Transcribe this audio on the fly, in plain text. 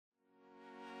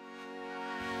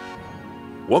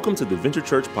Welcome to the Venture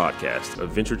Church podcast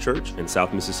of Venture Church in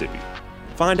South Mississippi.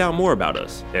 Find out more about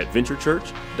us at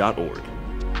venturechurch.org.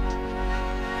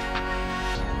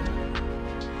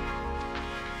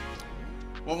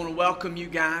 Well, I want to welcome you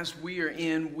guys. We are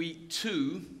in week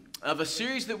 2 of a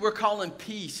series that we're calling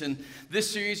Peace. And this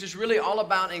series is really all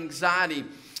about anxiety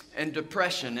and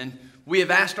depression. And we have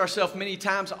asked ourselves many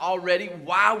times already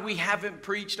why we haven't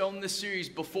preached on this series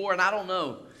before. And I don't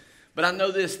know. But I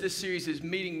know this series is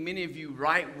meeting many of you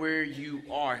right where you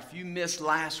are. If you missed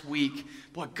last week,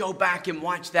 boy, go back and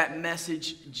watch that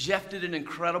message. Jeff did an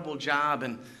incredible job.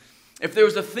 And if there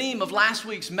was a theme of last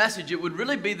week's message, it would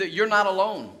really be that you're not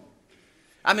alone.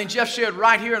 I mean, Jeff shared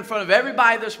right here in front of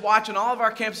everybody that's watching, all of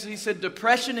our campuses, he said,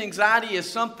 depression, anxiety is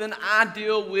something I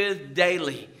deal with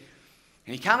daily.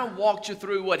 And he kind of walked you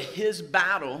through what his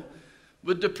battle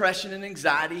with depression and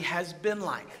anxiety has been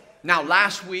like. Now,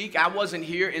 last week, I wasn't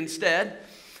here. Instead,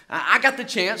 I got the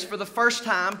chance for the first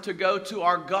time to go to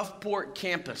our Gulfport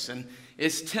campus. And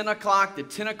it's 10 o'clock, the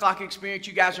 10 o'clock experience.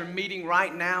 You guys are meeting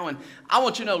right now. And I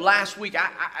want you to know, last week,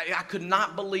 I could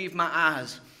not believe my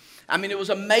eyes. I mean, it was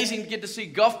amazing to get to see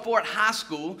Gulfport High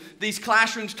School. These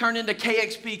classrooms turn into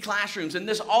KXP classrooms. And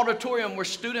this auditorium where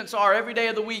students are every day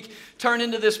of the week turn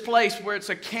into this place where it's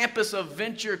a campus of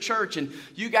Venture Church. And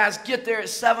you guys get there at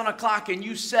 7 o'clock and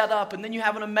you set up. And then you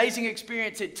have an amazing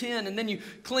experience at 10. And then you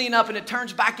clean up and it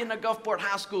turns back into Gulfport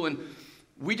High School. And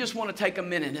we just want to take a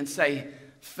minute and say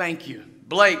thank you.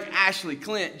 Blake, Ashley,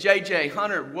 Clint, JJ,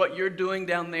 Hunter, what you're doing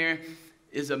down there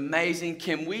is amazing.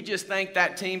 Can we just thank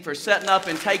that team for setting up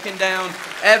and taking down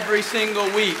every single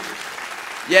week?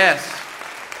 Yes.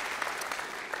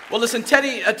 Well, listen,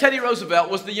 Teddy Roosevelt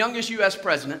was the youngest U.S.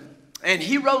 president, and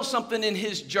he wrote something in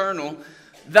his journal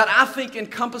that I think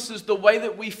encompasses the way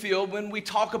that we feel when we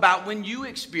talk about when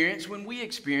we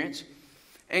experience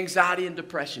anxiety and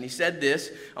depression. He said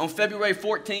this on February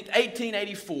 14th,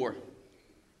 1884.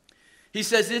 He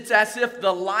says, "It's as if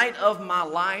the light of my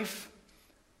life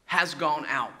has gone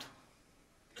out."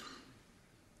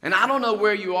 And I don't know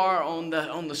where you are on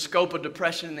the scope of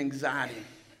depression and anxiety.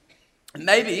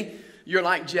 Maybe you're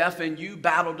like Jeff and you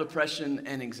battle depression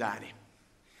and anxiety.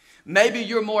 Maybe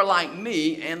you're more like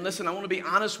me, and listen, I want to be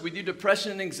honest with you,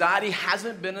 depression and anxiety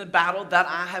hasn't been a battle that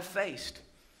I have faced.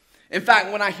 In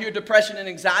fact, when I hear depression and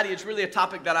anxiety, it's really a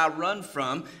topic that I run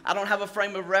from. I don't have a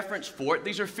frame of reference for it.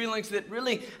 These are feelings that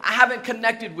really I haven't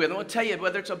connected with. I want to tell you,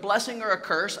 whether it's a blessing or a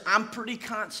curse, I'm pretty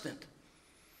constant.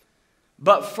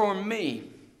 But for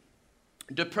me,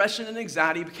 depression and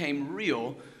anxiety became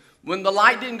real when the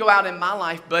light didn't go out in my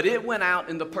life, but it went out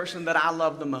in the person that I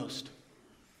love the most.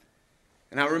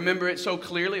 And I remember it so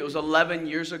clearly. It was 11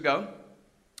 years ago.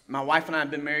 My wife and I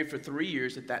had been married for 3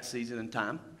 years at that season in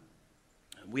time.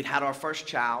 We'd had our first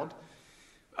child.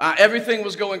 Everything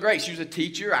was going great. She was a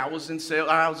teacher. I was in sales.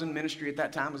 I was in ministry at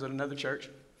that time. I was at another church.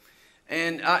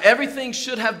 And everything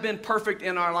should have been perfect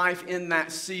in our life in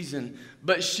that season.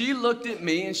 But she looked at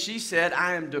me and she said,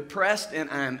 "I am depressed and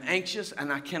I am anxious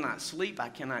and I cannot sleep, I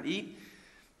cannot eat,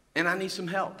 and I need some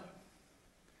help."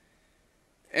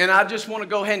 And I just want to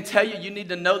go ahead and tell you, you need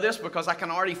to know this because I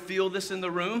can already feel this in the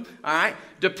room, all right?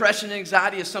 Depression and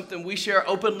anxiety is something we share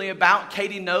openly about.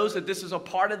 Katie knows that this is a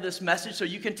part of this message, so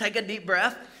you can take a deep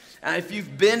breath. If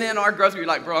you've been in our growth group,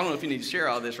 you're like, "Bro, I don't know if you need to share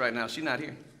all this right now. She's not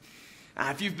here."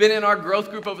 If you've been in our growth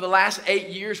group over the last 8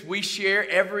 years, we share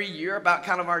every year about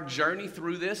kind of our journey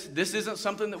through this. This isn't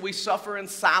something that we suffer in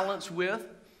silence with.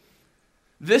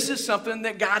 This is something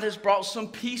that God has brought some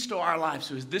peace to our lives.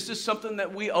 This is something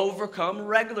that we overcome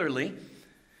regularly.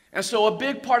 And so a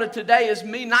big part of today is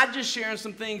me not just sharing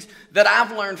some things that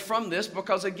I've learned from this,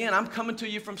 because again, I'm coming to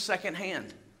you from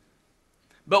secondhand.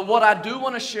 But what I do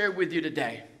want to share with you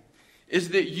today is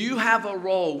that you have a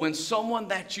role when someone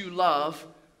that you love,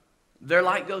 their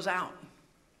light goes out.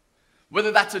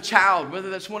 Whether that's a child, whether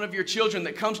that's one of your children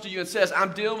that comes to you and says,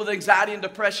 "I'm dealing with anxiety and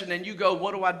depression," and you go,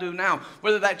 "What do I do now?"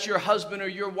 Whether that's your husband or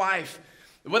your wife,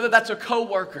 whether that's a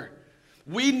coworker,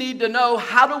 we need to know,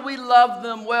 how do we love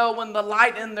them well when the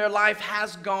light in their life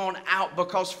has gone out?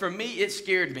 Because for me, it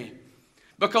scared me.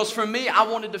 Because for me, I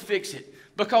wanted to fix it.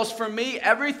 Because for me,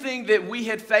 everything that we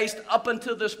had faced up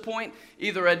until this point,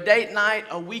 either a date night,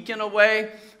 a weekend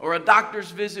away, or a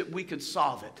doctor's visit, we could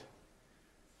solve it.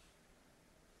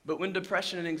 But when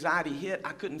depression and anxiety hit,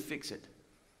 I couldn't fix it.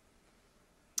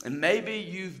 And maybe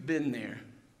you've been there.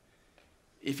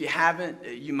 If you haven't,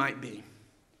 you might be.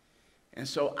 And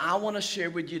so I want to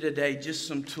share with you today just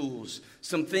some tools,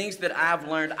 some things that I've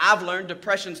learned. I've learned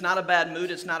depression's not a bad mood,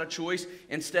 it's not a choice.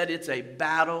 Instead, it's a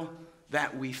battle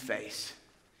that we face.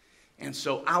 And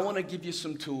so I want to give you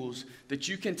some tools that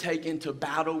you can take into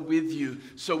battle with you,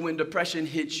 so when depression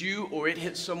hits you or it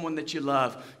hits someone that you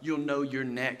love, you'll know your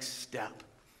next step.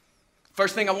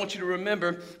 First thing I want you to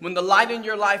remember when the light in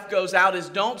your life goes out is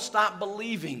don't stop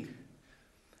believing.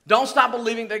 Don't stop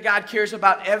believing that God cares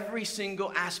about every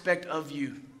single aspect of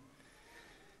you.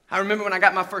 I remember when I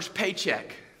got my first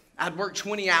paycheck. I'd worked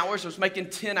 20 hours. I was making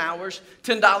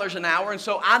 $10 an hour. And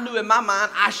so I knew in my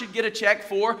mind I should get a check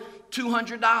for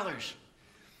 $200.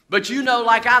 But you know,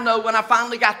 like I know, when I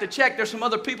finally got the check, there's some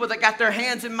other people that got their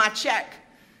hands in my check.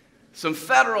 Some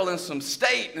federal and some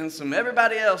state and some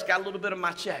everybody else got a little bit of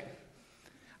my check.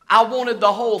 I wanted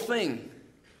the whole thing.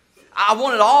 I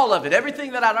wanted all of it,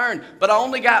 everything that I'd earned, but I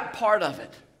only got part of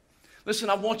it. Listen,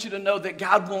 I want you to know that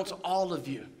God wants all of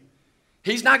you.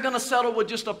 He's not going to settle with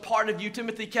just a part of you.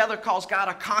 Timothy Keller calls God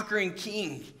a conquering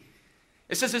king.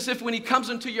 It says as if when he comes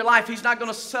into your life, he's not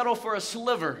going to settle for a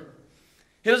sliver.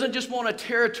 He doesn't just want a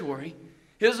territory.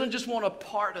 He doesn't just want a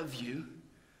part of you.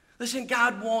 Listen,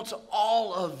 God wants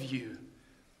all of you.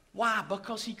 Why?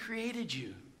 Because he created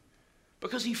you.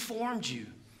 Because he formed you.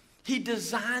 He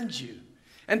designed you.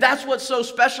 And that's what's so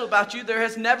special about you. There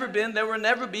will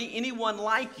never be anyone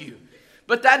like you.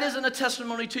 But that isn't a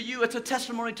testimony to you. It's a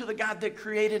testimony to the God that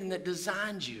created and that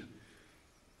designed you.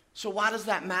 So why does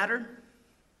that matter?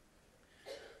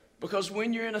 Because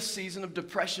when you're in a season of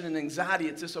depression and anxiety,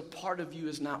 it's just a part of you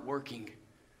is not working.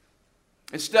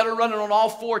 Instead of running on all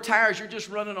 4 tires, you're just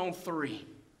running on 3.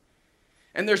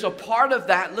 And there's a part of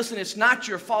that, listen, it's not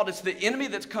your fault. It's the enemy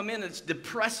that's come in that's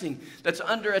depressing, that's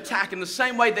under attack. In the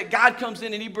same way that God comes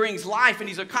in and he brings life and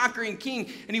he's a conquering king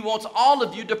and he wants all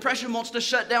of you, depression wants to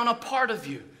shut down a part of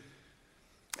you.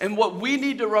 And what we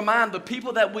need to remind the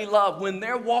people that we love when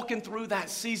they're walking through that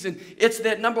season, it's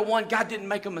that, number one, God didn't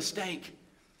make a mistake.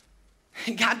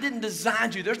 God didn't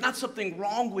design you. There's not something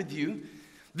wrong with you.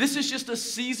 This is just a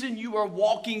season you are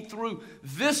walking through.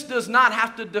 This does not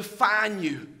have to define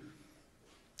you.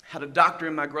 I had a doctor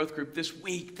in my growth group this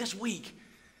week.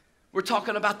 We're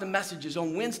talking about the messages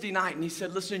on Wednesday night, and he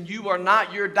said, listen, you are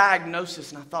not your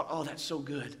diagnosis. And I thought, oh, that's so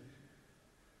good.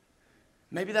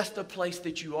 Maybe that's the place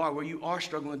that you are, where you are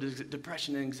struggling with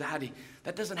depression and anxiety.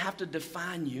 That doesn't have to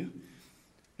define you.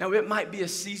 Now, it might be a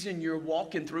season you're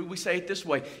walking through. We say it this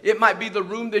way. It might be the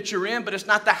room that you're in, but it's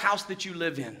not the house that you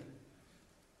live in.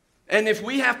 And if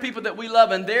we have people that we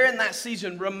love and they're in that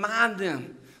season, remind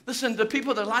them. Listen,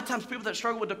 a lot of times people that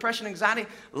struggle with depression and anxiety,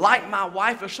 like my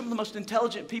wife, are some of the most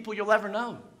intelligent people you'll ever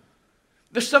know.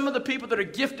 There's some of the people that are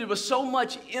gifted with so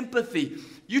much empathy.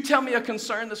 You tell me a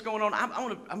concern that's going on, I'm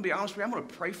going to be honest with you, I'm going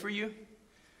to pray for you.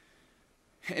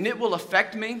 And it will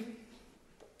affect me.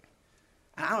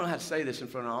 I don't know how to say this in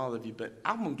front of all of you, but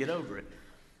I'm going to get over it.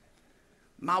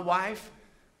 My wife,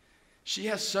 she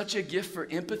has such a gift for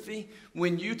empathy.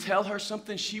 When you tell her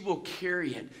something, she will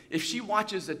carry it. If she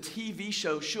watches a TV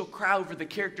show, she'll cry over the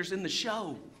characters in the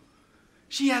show.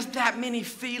 She has that many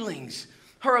feelings.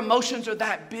 Her emotions are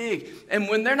that big. And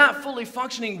when they're not fully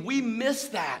functioning, we miss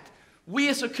that. We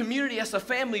as a community, as a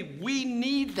family, we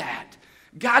need that.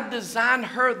 God designed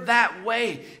her that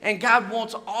way, and God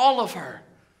wants all of her.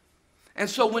 And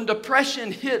so when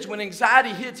depression hits, when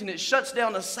anxiety hits and it shuts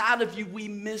down a side of you, we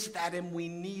miss that and we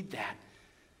need that.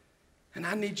 And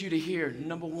I need you to hear,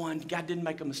 number one, God didn't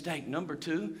make a mistake. Number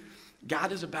two,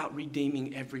 God is about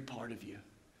redeeming every part of you.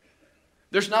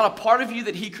 There's not a part of you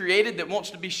that he created that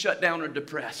wants to be shut down or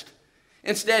depressed.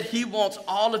 Instead, he wants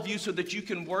all of you so that you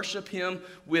can worship him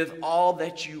with all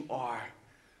that you are.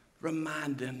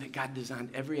 Remind them that God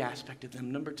designed every aspect of them.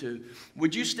 Number two,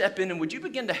 would you step in and would you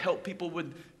begin to help people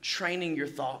with training your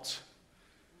thoughts?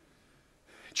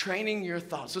 Training your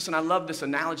thoughts. Listen, I love this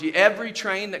analogy. Every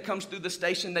train that comes through the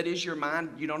station that is your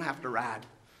mind, you don't have to ride.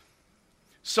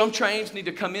 Some trains need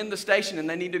to come in the station and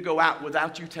they need to go out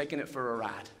without you taking it for a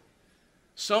ride.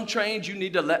 Some trains you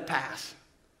need to let pass.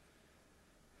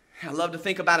 I love to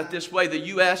think about it this way. The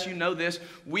U.S., you know this,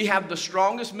 we have the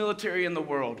strongest military in the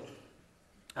world.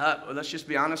 Let's just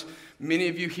be honest. Many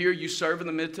of you here, you serve in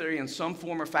the military in some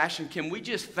form or fashion. Can we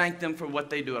just thank them for what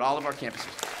they do at all of our campuses?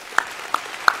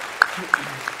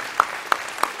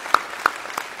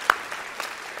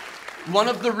 One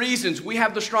of the reasons we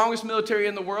have the strongest military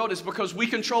in the world is because we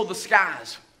control the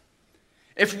skies.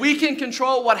 If we can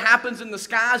control what happens in the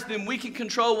skies, then we can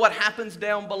control what happens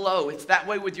down below. It's that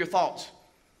way with your thoughts.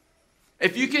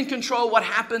 If you can control what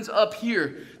happens up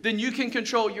here, then you can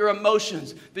control your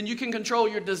emotions. Then you can control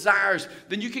your desires.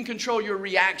 Then you can control your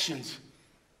reactions.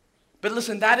 But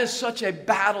listen, that is such a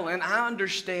battle, and I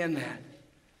understand that.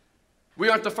 We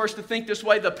aren't the first to think this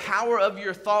way. The power of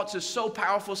your thoughts is so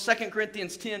powerful. 2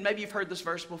 Corinthians 10, maybe you've heard this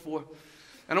verse before.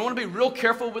 And I want to be real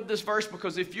careful with this verse,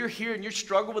 because if you're here and you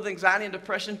struggle with anxiety and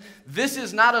depression, this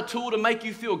is not a tool to make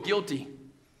you feel guilty.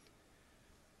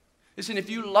 Listen, if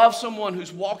you love someone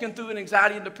who's walking through an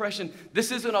anxiety and depression,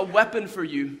 this isn't a weapon for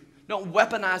you. Don't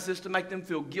weaponize this to make them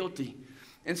feel guilty.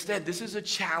 Instead, this is a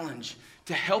challenge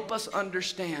to help us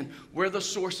understand where the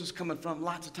source is coming from.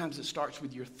 Lots of times it starts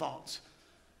with your thoughts.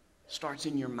 It starts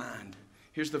in your mind.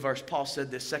 Here's the verse. Paul said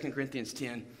this, 2 Corinthians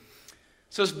 10. It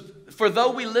says, "For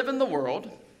though we live in the world,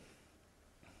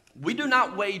 we do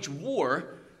not wage war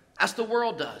as the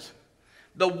world does."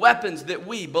 The weapons that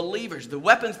we, believers, the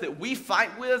weapons that we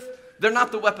fight with, they're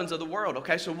not the weapons of the world,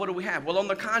 okay? So what do we have? Well, on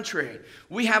the contrary,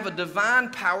 we have a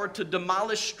divine power to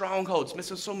demolish strongholds.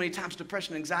 Listen, so many times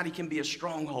depression and anxiety can be a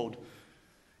stronghold.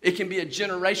 It can be a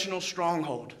generational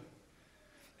stronghold.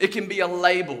 It can be a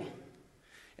label.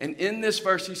 And in this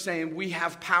verse, he's saying we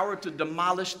have power to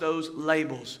demolish those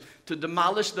labels, to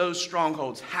demolish those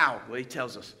strongholds. How? Well, he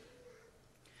tells us.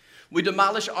 We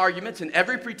demolish arguments and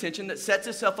every pretension that sets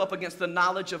itself up against the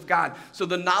knowledge of God. So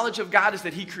the knowledge of God is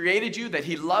that he created you, that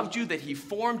he loved you, that he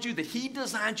formed you, that he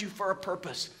designed you for a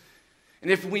purpose.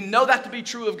 And if we know that to be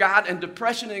true of God, and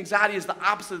depression and anxiety is the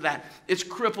opposite of that, it's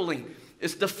crippling,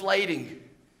 it's deflating,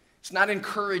 it's not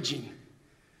encouraging.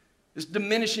 It's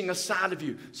diminishing a side of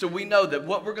you. So we know that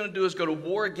what we're going to do is go to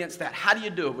war against that. How do you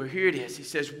do it? Well, here it is. He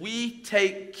says, we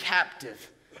take captive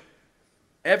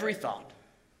every thought,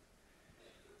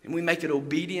 and we make it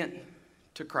obedient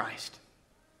to Christ.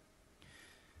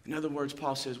 In other words,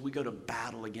 Paul says we go to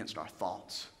battle against our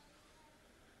thoughts.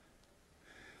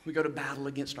 We go to battle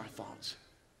against our thoughts.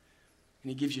 And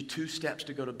he gives you 2 steps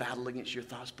to go to battle against your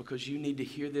thoughts, because you need to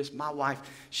hear this. My wife,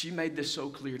 she made this so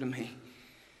clear to me.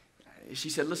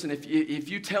 She said, listen, if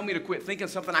you tell me to quit thinking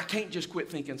something, I can't just quit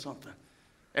thinking something.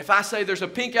 If I say there's a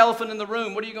pink elephant in the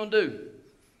room, what are you going to do?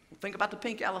 Well, think about the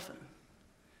pink elephant.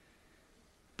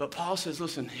 But Paul says,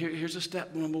 listen, here's a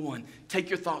step number 1. Take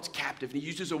your thoughts captive. And he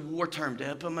uses a war term to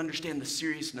help them understand the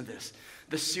seriousness of this.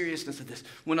 The seriousness of this.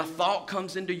 When a thought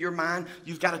comes into your mind,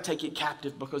 you've got to take it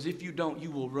captive, because if you don't,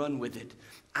 you will run with it.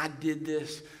 I did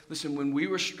this. Listen, when we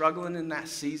were struggling in that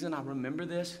season, I remember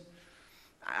this.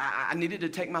 I needed to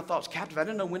take my thoughts captive. I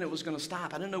didn't know when it was going to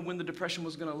stop. I didn't know when the depression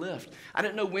was going to lift. I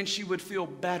didn't know when she would feel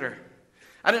better.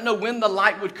 I didn't know when the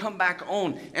light would come back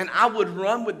on. And I would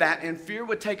run with that, and fear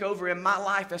would take over in my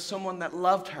life as someone that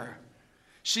loved her.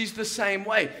 She's the same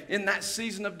way. In that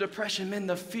season of depression, man,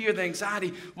 the fear, the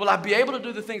anxiety. Will I be able to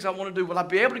do the things I want to do? Will I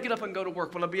be able to get up and go to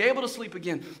work? Will I be able to sleep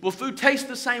again? Will food taste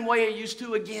the same way it used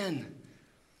to again?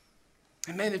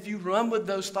 And man, if you run with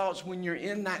those thoughts when you're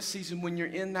in that season, when you're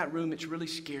in that room, it's really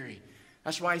scary.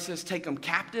 That's why he says take them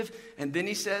captive, and then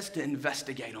he says to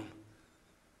investigate them.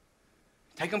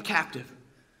 Take them captive.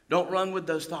 Don't run with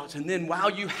those thoughts. And then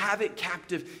while you have it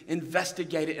captive,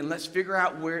 investigate it, and let's figure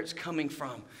out where it's coming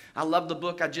from. I love the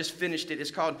book. I just finished it.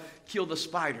 It's called Kill the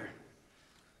Spider.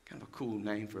 Kind of a cool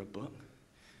name for a book.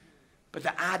 But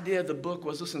the idea of the book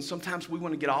was, listen, sometimes we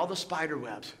want to get all the spider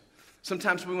webs.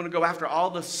 Sometimes we want to go after all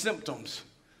the symptoms.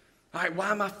 All right, why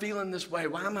am I feeling this way?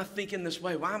 Why am I thinking this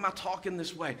way? Why am I talking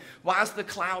this way? Why is the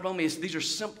cloud on me? These are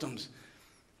symptoms.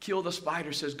 Kill the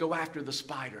Spider says go after the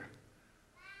spider.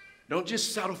 Don't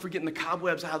just settle for getting the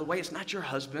cobwebs out of the way. It's not your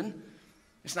husband.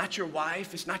 It's not your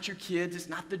wife. It's not your kids. It's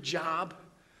not the job.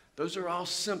 Those are all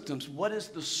symptoms. What is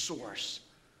the source?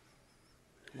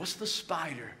 What's the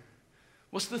spider?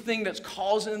 What's the thing that's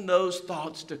causing those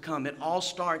thoughts to come? It all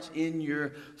starts in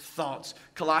your thoughts.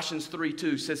 Colossians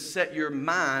 3:2 says, set your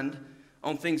mind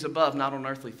on things above, not on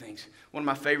earthly things. One of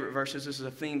my favorite verses, this is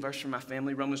a theme verse from my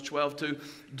family, Romans 12:2.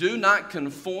 Do not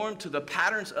conform to the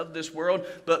patterns of this world,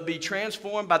 but be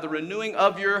transformed by the renewing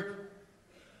of your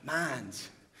minds.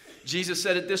 Jesus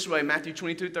said it this way, Matthew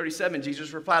 22:37.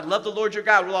 Jesus replied, love the Lord your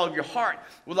God with all of your heart,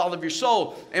 with all of your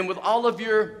soul, and with all of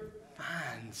your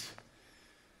minds.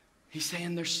 He's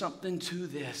saying there's something to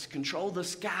this. Control the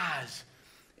skies.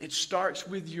 It starts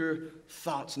with your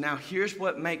thoughts. Now, here's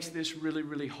what makes this really,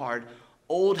 really hard.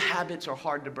 Old habits are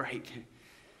hard to break.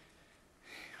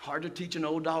 Hard to teach an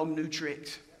old dog new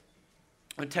tricks.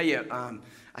 I'll tell you,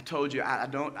 I told you,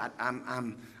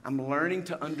 I'm learning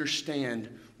to understand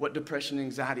what depression and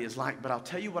anxiety is like, but I'll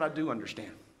tell you what I do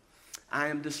understand. I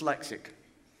am dyslexic.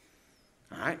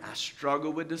 All right, I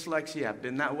struggle with dyslexia. I've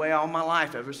been that way all my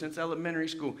life, ever since elementary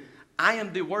school. I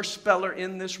am the worst speller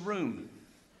in this room.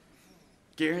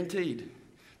 Guaranteed.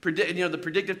 The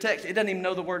predictive text, it doesn't even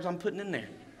know the words I'm putting in there.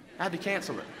 I had to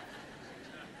cancel it.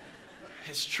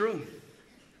 It's true.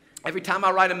 Every time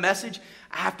I write a message,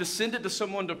 I have to send it to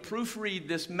someone to proofread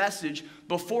this message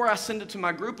before I send it to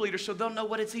my group leader so they'll know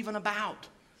what it's even about.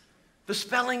 The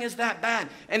spelling is that bad.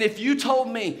 And if you told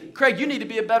me, Craig, you need to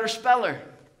be a better speller.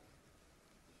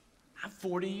 I'm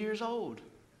 40 years old.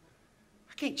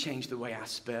 I can't change the way I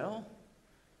spell.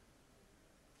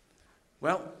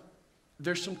 Well,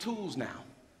 there's some tools now.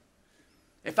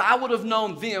 If I would have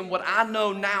known then what I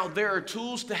know now, there are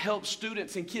tools to help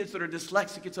students and kids that are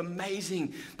dyslexic. It's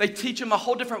amazing. They teach them a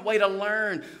whole different way to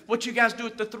learn. What you guys do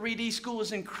at the 3D school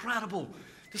is incredible.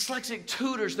 Dyslexic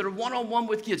tutors that are one-on-one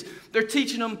with kids. They're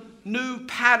teaching them new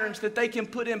patterns that they can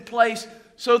put in place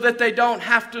so that they don't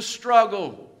have to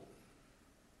struggle.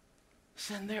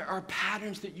 Listen, there are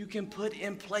patterns that you can put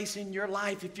in place in your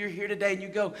life. If you're here today and you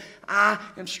go, I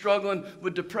am struggling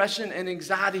with depression and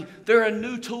anxiety, there are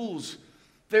new tools.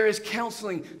 There is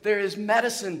counseling. There is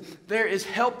medicine. There is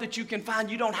help that you can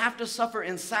find. You don't have to suffer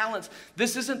in silence.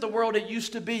 This isn't the world it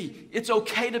used to be. It's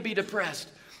okay to be depressed.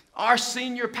 Our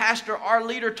senior pastor, our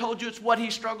leader told you it's what he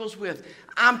struggles with.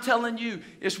 I'm telling you,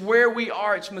 it's where we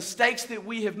are. It's mistakes that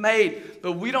we have made.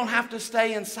 But we don't have to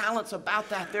stay in silence about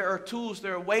that. There are tools.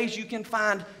 There are ways you can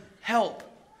find help.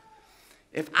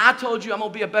 If I told you I'm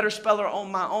going to be a better speller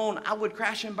on my own, I would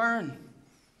crash and burn.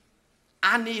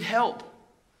 I need help.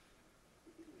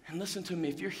 And listen to me,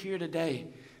 if you're here today,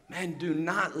 man, do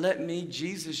not let me,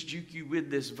 Jesus, juke you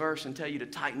with this verse and tell you to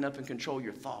tighten up and control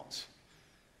your thoughts.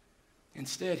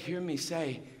 Instead, hear me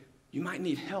say, you might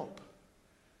need help.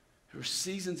 There were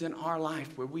seasons in our life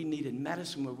where we needed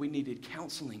medicine, where we needed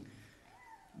counseling,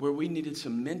 where we needed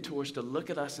some mentors to look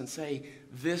at us and say,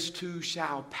 this too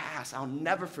shall pass. I'll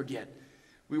never forget.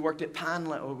 We worked at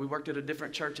we worked at a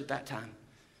different church at that time.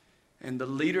 And the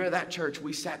leader of that church,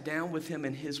 we sat down with him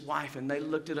and his wife, and they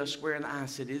looked at us square in the eye and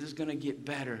said, it is going to get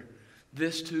better.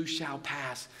 This too shall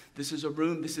pass. This is a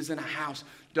room. This isn't a house.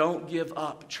 Don't give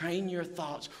up. Train your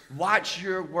thoughts. Watch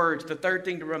your words. The third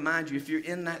thing to remind you, if you're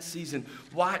in that season,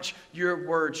 watch your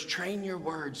words. Train your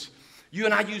words. You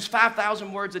and I use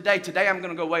 5,000 words a day. Today I'm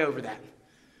going to go way over that.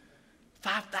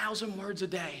 5,000 words a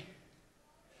day.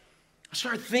 I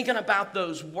started thinking about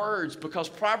those words because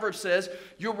Proverbs says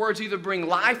your words either bring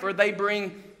life or they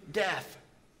bring death.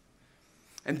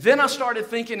 And then I started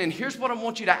thinking, and here's what I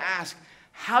want you to ask.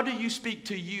 How do you speak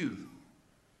to you?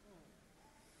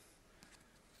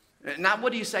 Not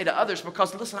what do you say to others,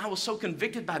 because listen, I was so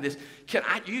convicted by this.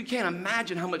 You can't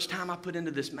imagine how much time I put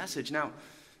into this message. Now,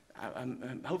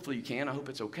 hopefully you can. I hope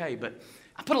it's okay. But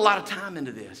I put a lot of time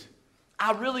into this.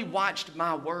 I really watched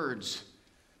my words.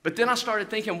 But then I started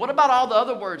thinking, what about all the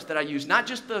other words that I use? Not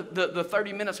just the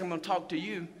 30 minutes I'm going to talk to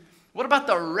you. What about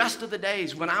the rest of the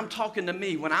days when I'm talking to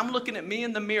me, when I'm looking at me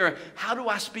in the mirror? How do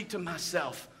I speak to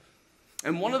myself?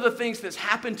 And one of the things that's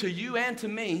happened to you and to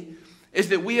me is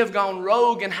that we have gone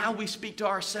rogue in how we speak to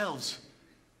ourselves.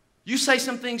 You say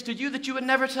some things to you that you would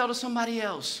never tell to somebody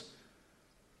else.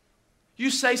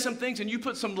 You say some things and you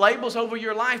put some labels over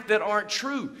your life that aren't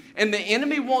true. And the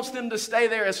enemy wants them to stay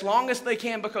there as long as they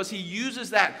can because he uses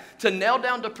that to nail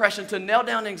down depression, to nail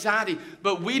down anxiety.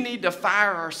 But we need to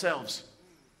fire ourselves.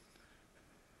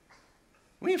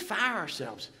 We need to fire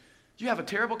ourselves. You have a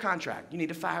terrible contract. You need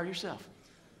to fire yourself.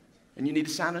 And you need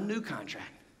to sign a new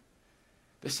contract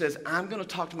that says, I'm going to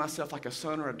talk to myself like a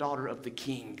son or a daughter of the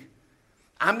King.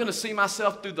 I'm going to see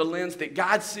myself through the lens that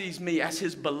God sees me as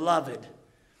his beloved,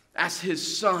 as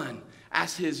his son,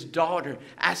 as his daughter,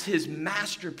 as his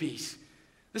masterpiece.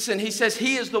 Listen, he says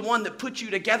he is the one that put you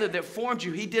together, that formed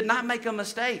you. He did not make a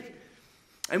mistake.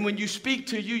 And when you speak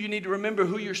to you, you need to remember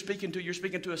who you're speaking to. You're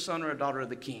speaking to a son or a daughter of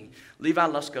the King. Levi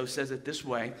Lusko says it this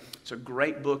way. It's a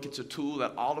great book. It's a tool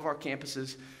at all of our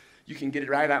campuses. You can get it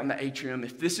right out in the atrium.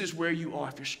 If this is where you are,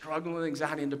 if you're struggling with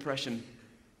anxiety and depression,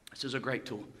 this is a great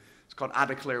tool. It's called I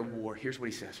Declare War. Here's what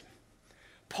he says.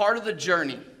 Part of the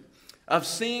journey of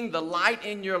seeing the light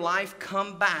in your life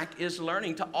come back is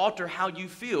learning to alter how you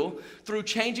feel through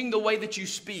changing the way that you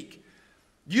speak.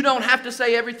 You don't have to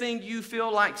say everything you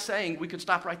feel like saying. We could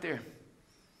stop right there.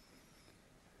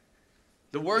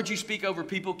 The words you speak over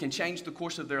people can change the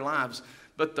course of their lives,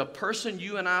 but the person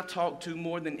you and I talk to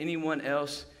more than anyone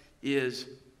else is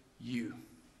you.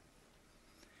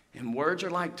 And words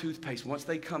are like toothpaste. Once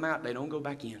they come out, they don't go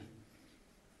back in.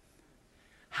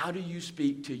 How do you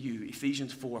speak to you?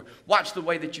 Ephesians 4. Watch the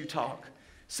way that you talk.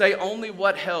 Say only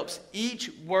what helps.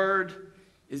 Each word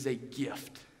is a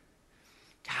gift.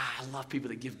 God, I love people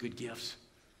that give good gifts.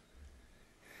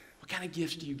 What kind of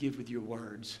gifts do you give with your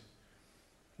words?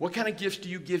 What kind of gifts do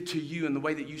you give to you in the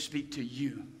way that you speak to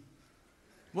you?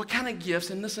 What kind of gifts,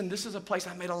 and listen, this is a place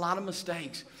I made a lot of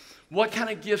mistakes. What kind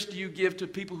of gifts do you give to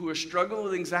people who are struggling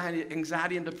with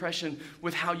anxiety and depression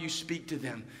with how you speak to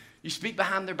them? You speak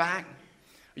behind their back?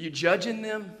 Are you judging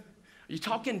them? Are Are you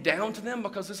talking down to them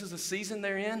because this is the season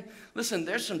they're in? Listen,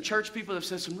 there's some church people that have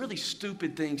said some really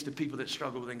stupid things to people that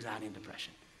struggle with anxiety and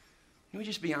depression. Can we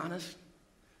just be honest?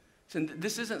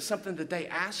 This isn't something that they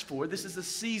asked for. This is a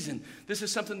season. This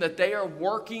is something that they are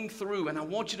working through. And I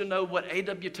want you to know what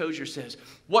A.W. Tozer says.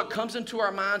 What comes into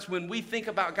our minds when we think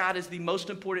about God is the most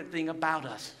important thing about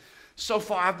us. So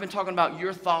far, I've been talking about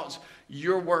your thoughts,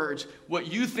 your words, what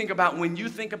you think about when you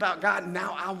think about God.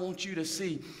 Now I want you to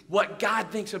see what God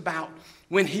thinks about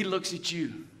when he looks at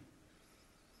you.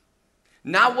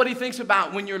 Not what he thinks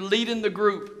about when you're leading the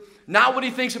group. Not what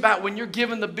he thinks about when you're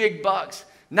giving the big bucks.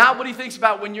 Not what he thinks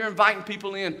about when you're inviting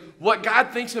people in. What God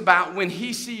thinks about when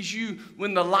he sees you,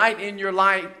 when the light in your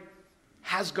light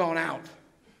has gone out.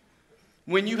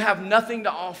 When you have nothing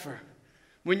to offer.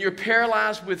 When you're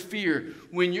paralyzed with fear.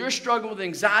 When you're struggling with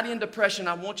anxiety and depression,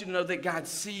 I want you to know that God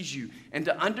sees you. And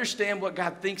to understand what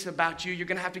God thinks about you, you're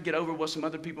going to have to get over what some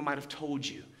other people might have told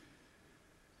you.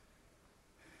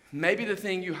 Maybe the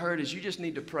thing you heard is you just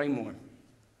need to pray more.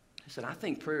 I said, I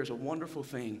think prayer is a wonderful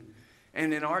thing.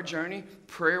 And in our journey,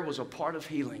 prayer was a part of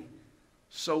healing.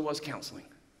 So was counseling.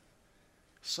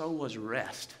 So was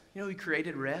rest. You know who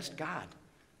created rest? God.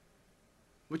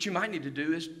 What you might need to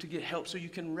do is to get help so you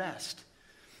can rest.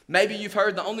 Maybe you've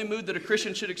heard the only mood that a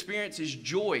Christian should experience is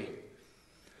joy.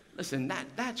 Listen,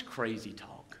 that's crazy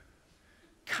talk.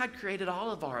 God created all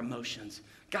of our emotions.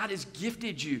 God has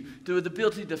gifted you with the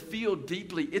ability to feel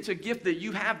deeply. It's a gift that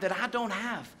you have that I don't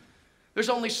have. There's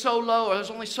only so low or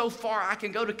there's only so far I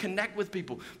can go to connect with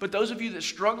people. But those of you that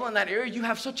struggle in that area, you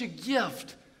have such a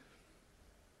gift.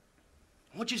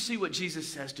 I want you to see what Jesus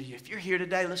says to you. If you're here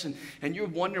today, listen, and you're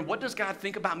wondering, what does God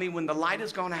think about me when the light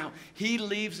has gone out? He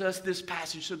leaves us this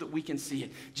passage so that we can see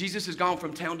it. Jesus has gone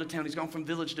from town to town. He's gone from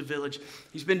village to village.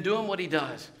 He's been doing what he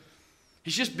does.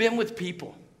 He's just been with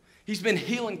people. He's been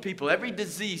healing people, every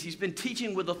disease. He's been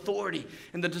teaching with authority.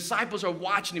 And the disciples are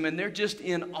watching him, and they're just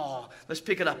in awe. Let's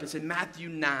pick it up. It's in Matthew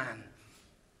 9.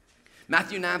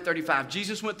 Matthew 9:35.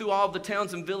 Jesus went through all the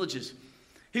towns and villages.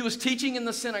 He was teaching in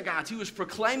the synagogues. He was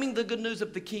proclaiming the good news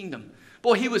of the kingdom.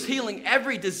 Boy, he was healing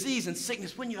every disease and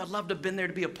sickness. Wouldn't you have loved to have been there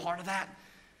to be a part of that?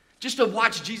 Just to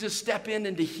watch Jesus step in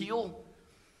and to heal.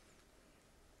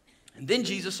 And then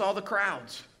Jesus saw the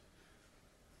crowds.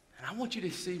 And I want you to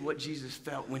see what Jesus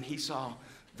felt when he saw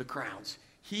the crowds.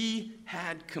 He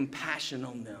had compassion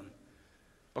on them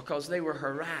because they were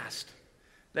harassed.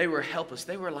 They were helpless.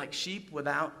 They were like sheep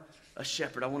without a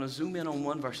shepherd. I want to zoom in on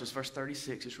one verse. It's verse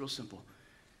 36. It's real simple.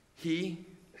 He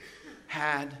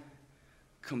had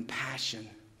compassion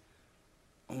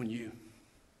on you.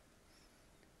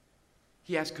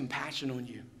 He has compassion on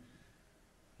you.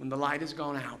 When the light has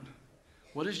gone out,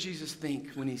 what does Jesus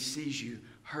think when he sees you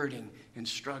hurting and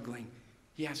struggling?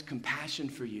 He has compassion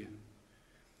for you.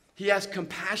 He has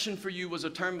compassion for you was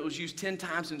a term that was used 10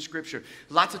 times in Scripture.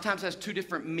 Lots of times it has two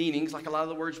different meanings, like a lot of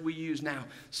the words we use now.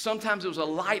 Sometimes it was a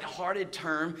light-hearted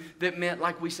term that meant,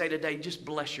 like we say today, just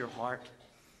bless your heart.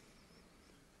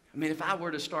 I mean, if I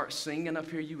were to start singing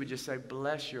up here, you would just say,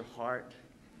 bless your heart.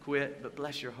 Quit, but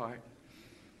bless your heart.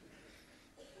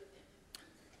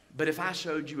 But if I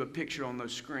showed you a picture on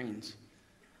those screens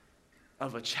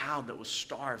of a child that was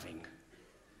starving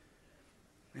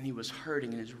and he was hurting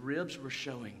and his ribs were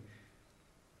showing,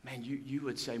 man, you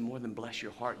would say more than bless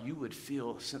your heart. You would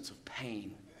feel a sense of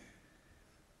pain.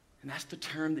 And that's the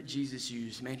term that Jesus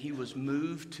used. Man, he was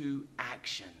moved to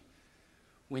action.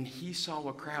 When he saw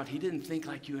a crowd, he didn't think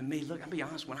like you and me. Look, I'll be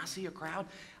honest, when I see a crowd,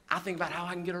 I think about how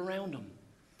I can get around them.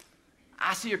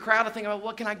 I see a crowd, I think about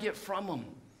what can I get from them.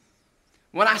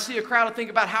 When I see a crowd, I think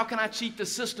about how can I cheat the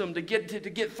system to get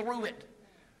through it.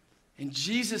 And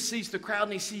Jesus sees the crowd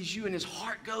and he sees you and his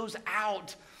heart goes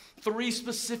out. 3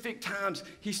 specific times.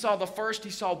 He saw the first, he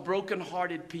saw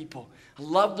brokenhearted people. I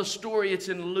love the story. It's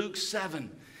in Luke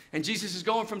 7. And Jesus is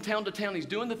going from town to town. He's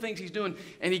doing the things he's doing.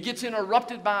 And he gets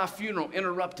interrupted by a funeral.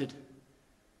 Interrupted.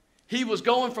 He was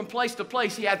going from place to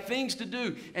place. He had things to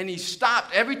do. And he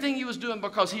stopped everything he was doing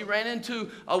because he ran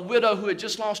into a widow who had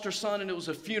just lost her son and it was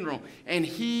a funeral. And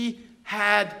he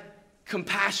had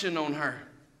compassion on her.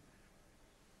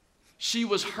 She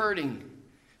was hurting.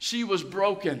 She was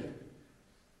broken.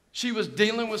 She was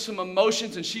dealing with some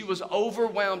emotions and she was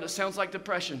overwhelmed. It sounds like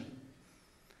depression.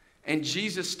 And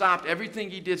Jesus stopped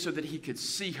everything he did so that he could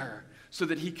see her, so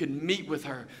that he could meet with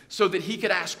her, so that he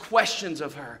could ask questions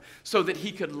of her, so that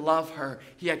he could love her.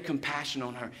 He had compassion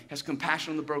on her. He has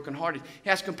compassion on the brokenhearted.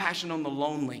 He has compassion on the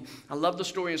lonely. I love the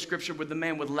story in Scripture with the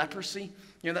man with leprosy.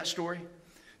 You know that story?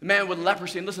 The man with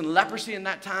leprosy. And listen, leprosy in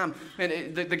that time,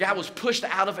 man, the guy was pushed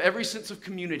out of every sense of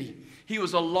community. He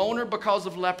was a loner because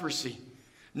of leprosy.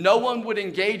 No one would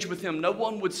engage with him. No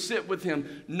one would sit with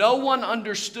him. No one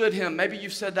understood him. Maybe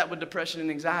you've said that with depression and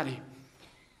anxiety.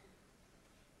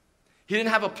 He didn't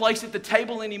have a place at the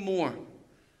table anymore.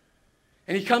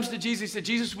 And he comes to Jesus. He said,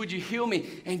 Jesus, would you heal me?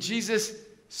 And Jesus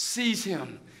sees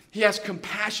him. He has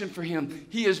compassion for him.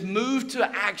 He is moved to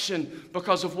action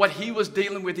because of what he was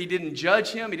dealing with. He didn't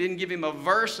judge him. He didn't give him a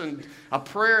verse and a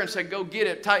prayer and say, go get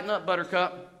it. Tighten up,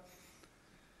 buttercup.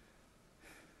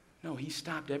 No, he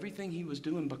stopped everything he was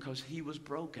doing because he was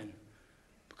broken,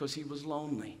 because he was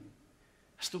lonely.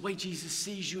 That's the way Jesus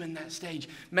sees you in that stage.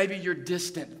 Maybe you're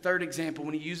distant. Third example,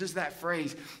 when he uses that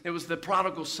phrase, it was the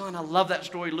prodigal son. I love that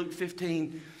story, Luke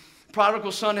 15.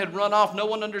 Prodigal son had run off. No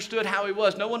one understood how he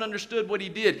was. No one understood what he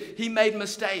did. He made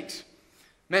mistakes.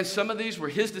 Man, some of these were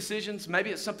his decisions.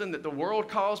 Maybe it's something that the world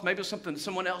caused. Maybe it's something that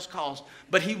someone else caused.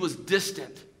 But he was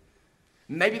distant.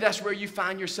 Maybe that's where you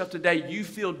find yourself today. You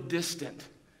feel distant.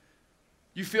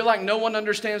 You feel like no one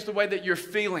understands the way that you're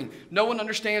feeling. No one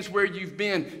understands where you've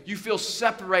been. You feel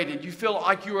separated. You feel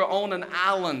like you are on an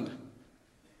island.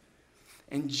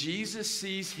 And Jesus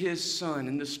sees his son.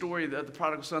 In the story of the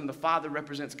prodigal son, the father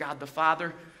represents God the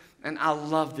Father. And I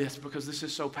love this because this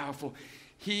is so powerful.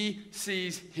 He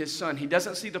sees his son. He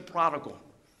doesn't see the prodigal.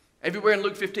 Everywhere in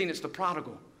Luke 15, it's the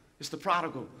prodigal. It's the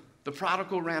prodigal. The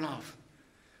prodigal ran off.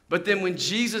 But then when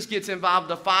Jesus gets involved,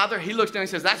 the father, he looks down and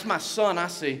says, that's my son I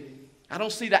see. I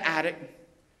don't see the addict.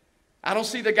 I don't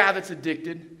see the guy that's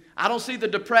addicted. I don't see the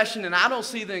depression and I don't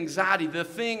see the anxiety. The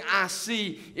thing I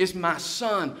see is my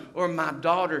son or my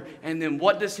daughter. And then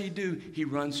what does he do? He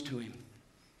runs to him.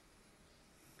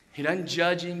 He doesn't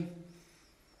judge him.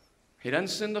 He doesn't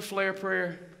send a flare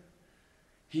prayer.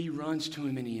 He runs to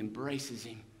him and he embraces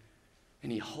him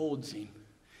and he holds him.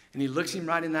 And he looks him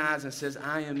right in the eyes and says,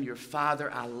 I am your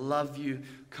father. I love you.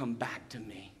 Come back to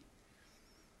me.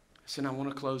 And I want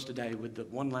to close today with the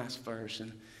one last verse.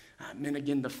 And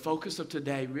again, the focus of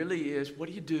today really is, what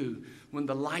do you do when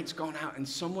the light's gone out and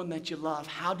someone that you love,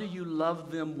 how do you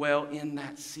love them well in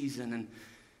that season? And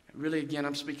really, again,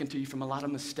 I'm speaking to you from a lot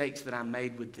of mistakes that I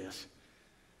made with this.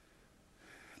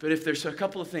 But if there's a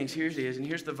couple of things, here it is. And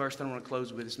here's the verse that I want to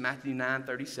close with. It's Matthew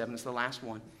 9:37. It's the last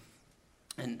one.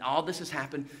 And all this has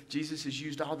happened. Jesus has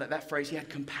used all that phrase. He had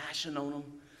compassion on them.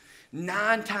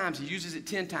 9 times, he uses it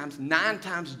 10 times. 9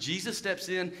 times, Jesus steps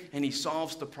in and he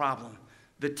solves the problem.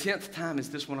 The 10th time is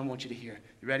this one I want you to hear.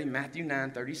 You ready? Matthew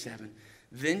 9:37.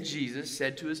 Then Jesus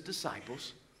said to his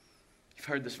disciples, you've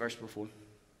heard this verse before,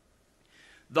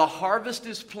 the harvest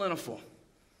is plentiful.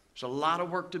 There's a lot of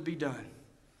work to be done.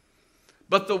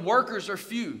 But the workers are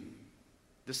few.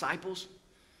 Disciples,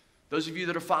 those of you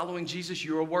that are following Jesus,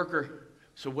 you're a worker.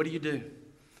 So what do?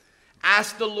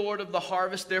 Ask the Lord of the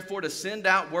harvest, therefore, to send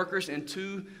out workers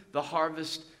into the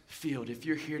harvest field. If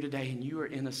you're here today and you are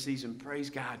in a season, praise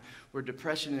God, where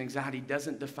depression and anxiety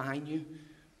doesn't define you,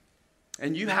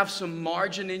 and you have some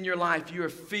margin in your life, you are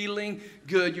feeling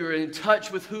good, you're in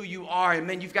touch with who you are, and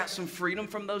man, you've got some freedom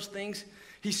from those things.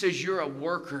 He says you're a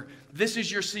worker. This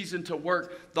is your season to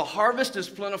work. The harvest is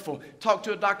plentiful. Talked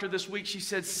to a doctor this week. She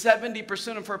said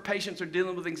 70% of her patients are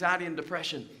dealing with anxiety and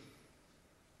depression.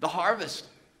 The harvest.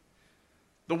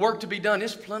 The work to be done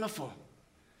is plentiful.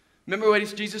 Remember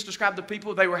what Jesus described the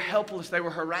people? They were helpless. They were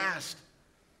harassed.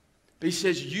 But he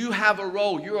says, you have a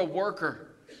role. You're a worker.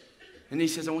 And he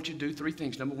says, I want you to do 3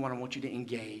 things. Number 1, I want you to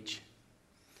engage.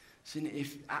 See,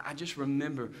 I just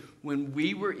remember when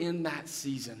we were in that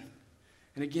season,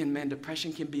 and again, man,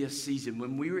 depression can be a season.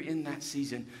 When we were in that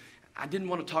season, I didn't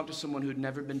want to talk to someone who had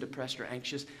never been depressed or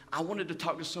anxious. I wanted to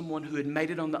talk to someone who had made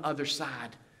it on the other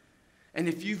side. And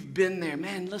if you've been there,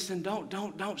 man, listen,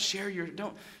 don't share your,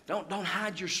 don't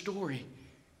hide your story.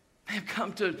 Man,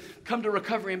 come to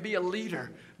recovery and be a leader.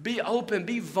 Be open,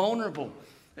 be vulnerable.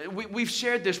 We've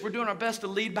shared this. We're doing our best to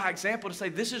lead by example, to say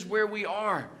this is where we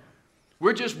are.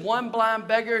 We're just one blind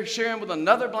beggar sharing with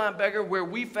another blind beggar where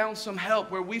we found some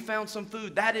help, where we found some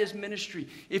food. That is ministry.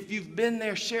 If you've been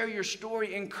there, share your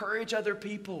story. Encourage other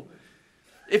people.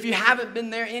 If you haven't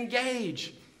been there,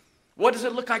 engage. What does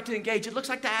it look like to engage? It looks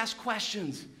like to ask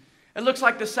questions. It looks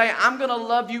like to say, I'm going to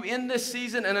love you in this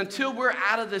season, and until we're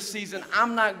out of this season,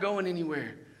 I'm not going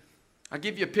anywhere. I'll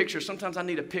give you a picture. Sometimes I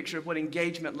need a picture of what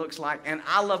engagement looks like, and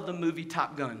I love the movie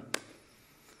Top Gun.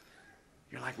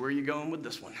 You're like, where are you going with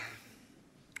this one?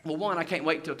 Well, 1, I can't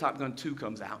wait till Top Gun 2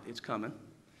 comes out. It's coming.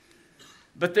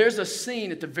 But there's a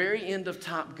scene at the very end of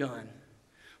Top Gun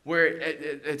where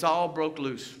it's all broke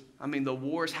loose. I mean, the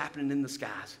war's happening in the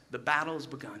skies. The battle has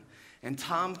begun. And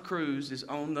Tom Cruise is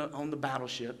on the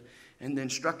battleship, and the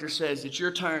instructor says, it's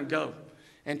your turn, go.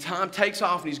 And Tom takes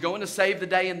off, and he's going to save the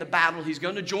day in the battle. He's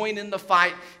going to join in the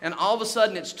fight, and all of a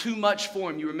sudden, it's too much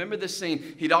for him. You remember this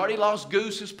scene. He'd already lost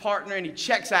Goose, his partner, and he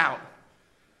checks out.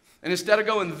 And instead of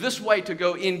going this way to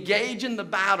go engage in the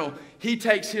battle, he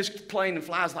takes his plane and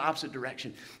flies the opposite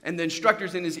direction. And the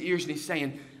instructor's in his ears, and he's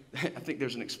saying, I think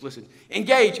there's an explicit,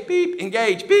 engage, beep,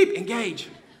 engage, beep, engage.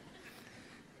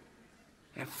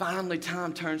 And finally,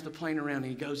 Tom turns the plane around,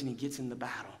 and he goes and he gets in the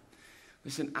battle.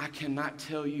 Listen, I cannot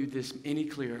tell you this any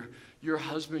clearer. Your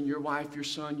husband, your wife, your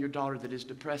son, your daughter that is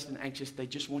depressed and anxious, they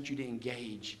just want you to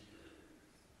engage.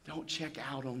 Don't check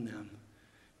out on them.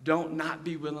 Don't not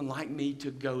be willing, like me, to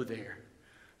go there.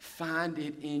 Find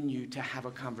it in you to have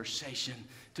a conversation,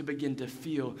 to begin to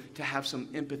feel, to have some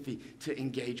empathy, to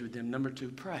engage with them. Number 2,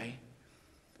 pray.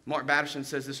 Mark Batterson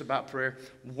says this about prayer.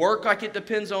 Work like it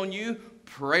depends on you.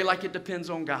 Pray like it depends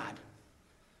on God.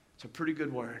 It's a pretty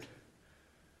good word.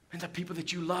 And the people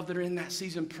that you love that are in that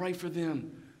season, pray for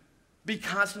them. Be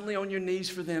constantly on your knees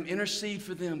for them. Intercede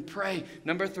for them. Pray.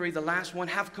 Number 3, the last one,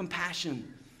 have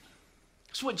compassion.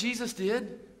 That's what Jesus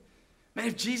did. Man,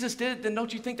 if Jesus did it, then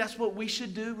don't you think that's what we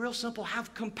should do? Real simple.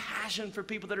 Have compassion for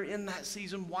people that are in that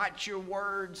season. Watch your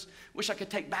words. Wish I could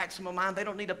take back some of mine. They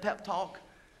don't need a pep talk.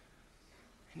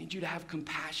 I need you to have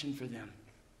compassion for them.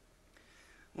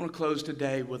 I want to close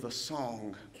today with a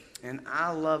song. And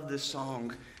I love this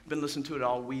song. I've been listening to it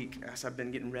all week as I've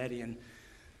been getting ready. And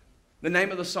the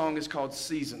name of the song is called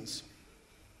Seasons.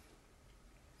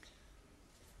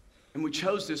 And we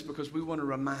chose this because we want to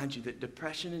remind you that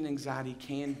depression and anxiety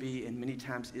can be, and many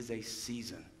times is, a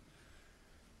season.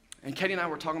 And Katie and I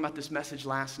were talking about this message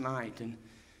last night, and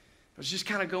I was just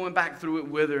kind of going back through it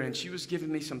with her, and she was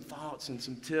giving me some thoughts and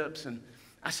some tips. And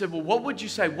I said, well, what would you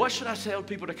say? What should I tell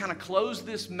people to kind of close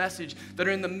this message that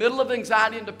are in the middle of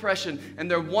anxiety and depression,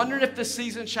 and they're wondering if the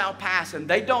season shall pass, and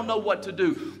they don't know what to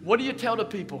do? What do you tell the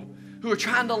people who are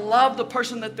trying to love the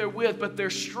person that they're with, but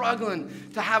they're struggling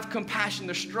to have compassion?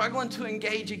 They're struggling to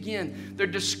engage again. They're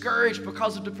discouraged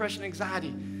because of depression and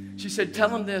anxiety. She said, tell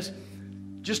them this.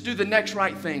 Just do the next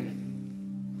right thing.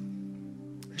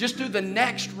 Just do the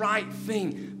next right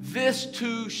thing. This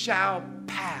too shall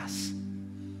pass.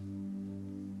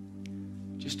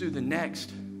 Just do the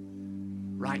next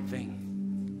right thing.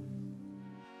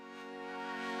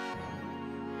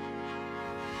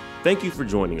 Thank you for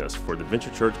joining us for the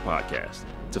Venture Church podcast.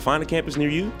 To find a campus near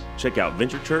you, check out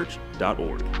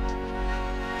venturechurch.org.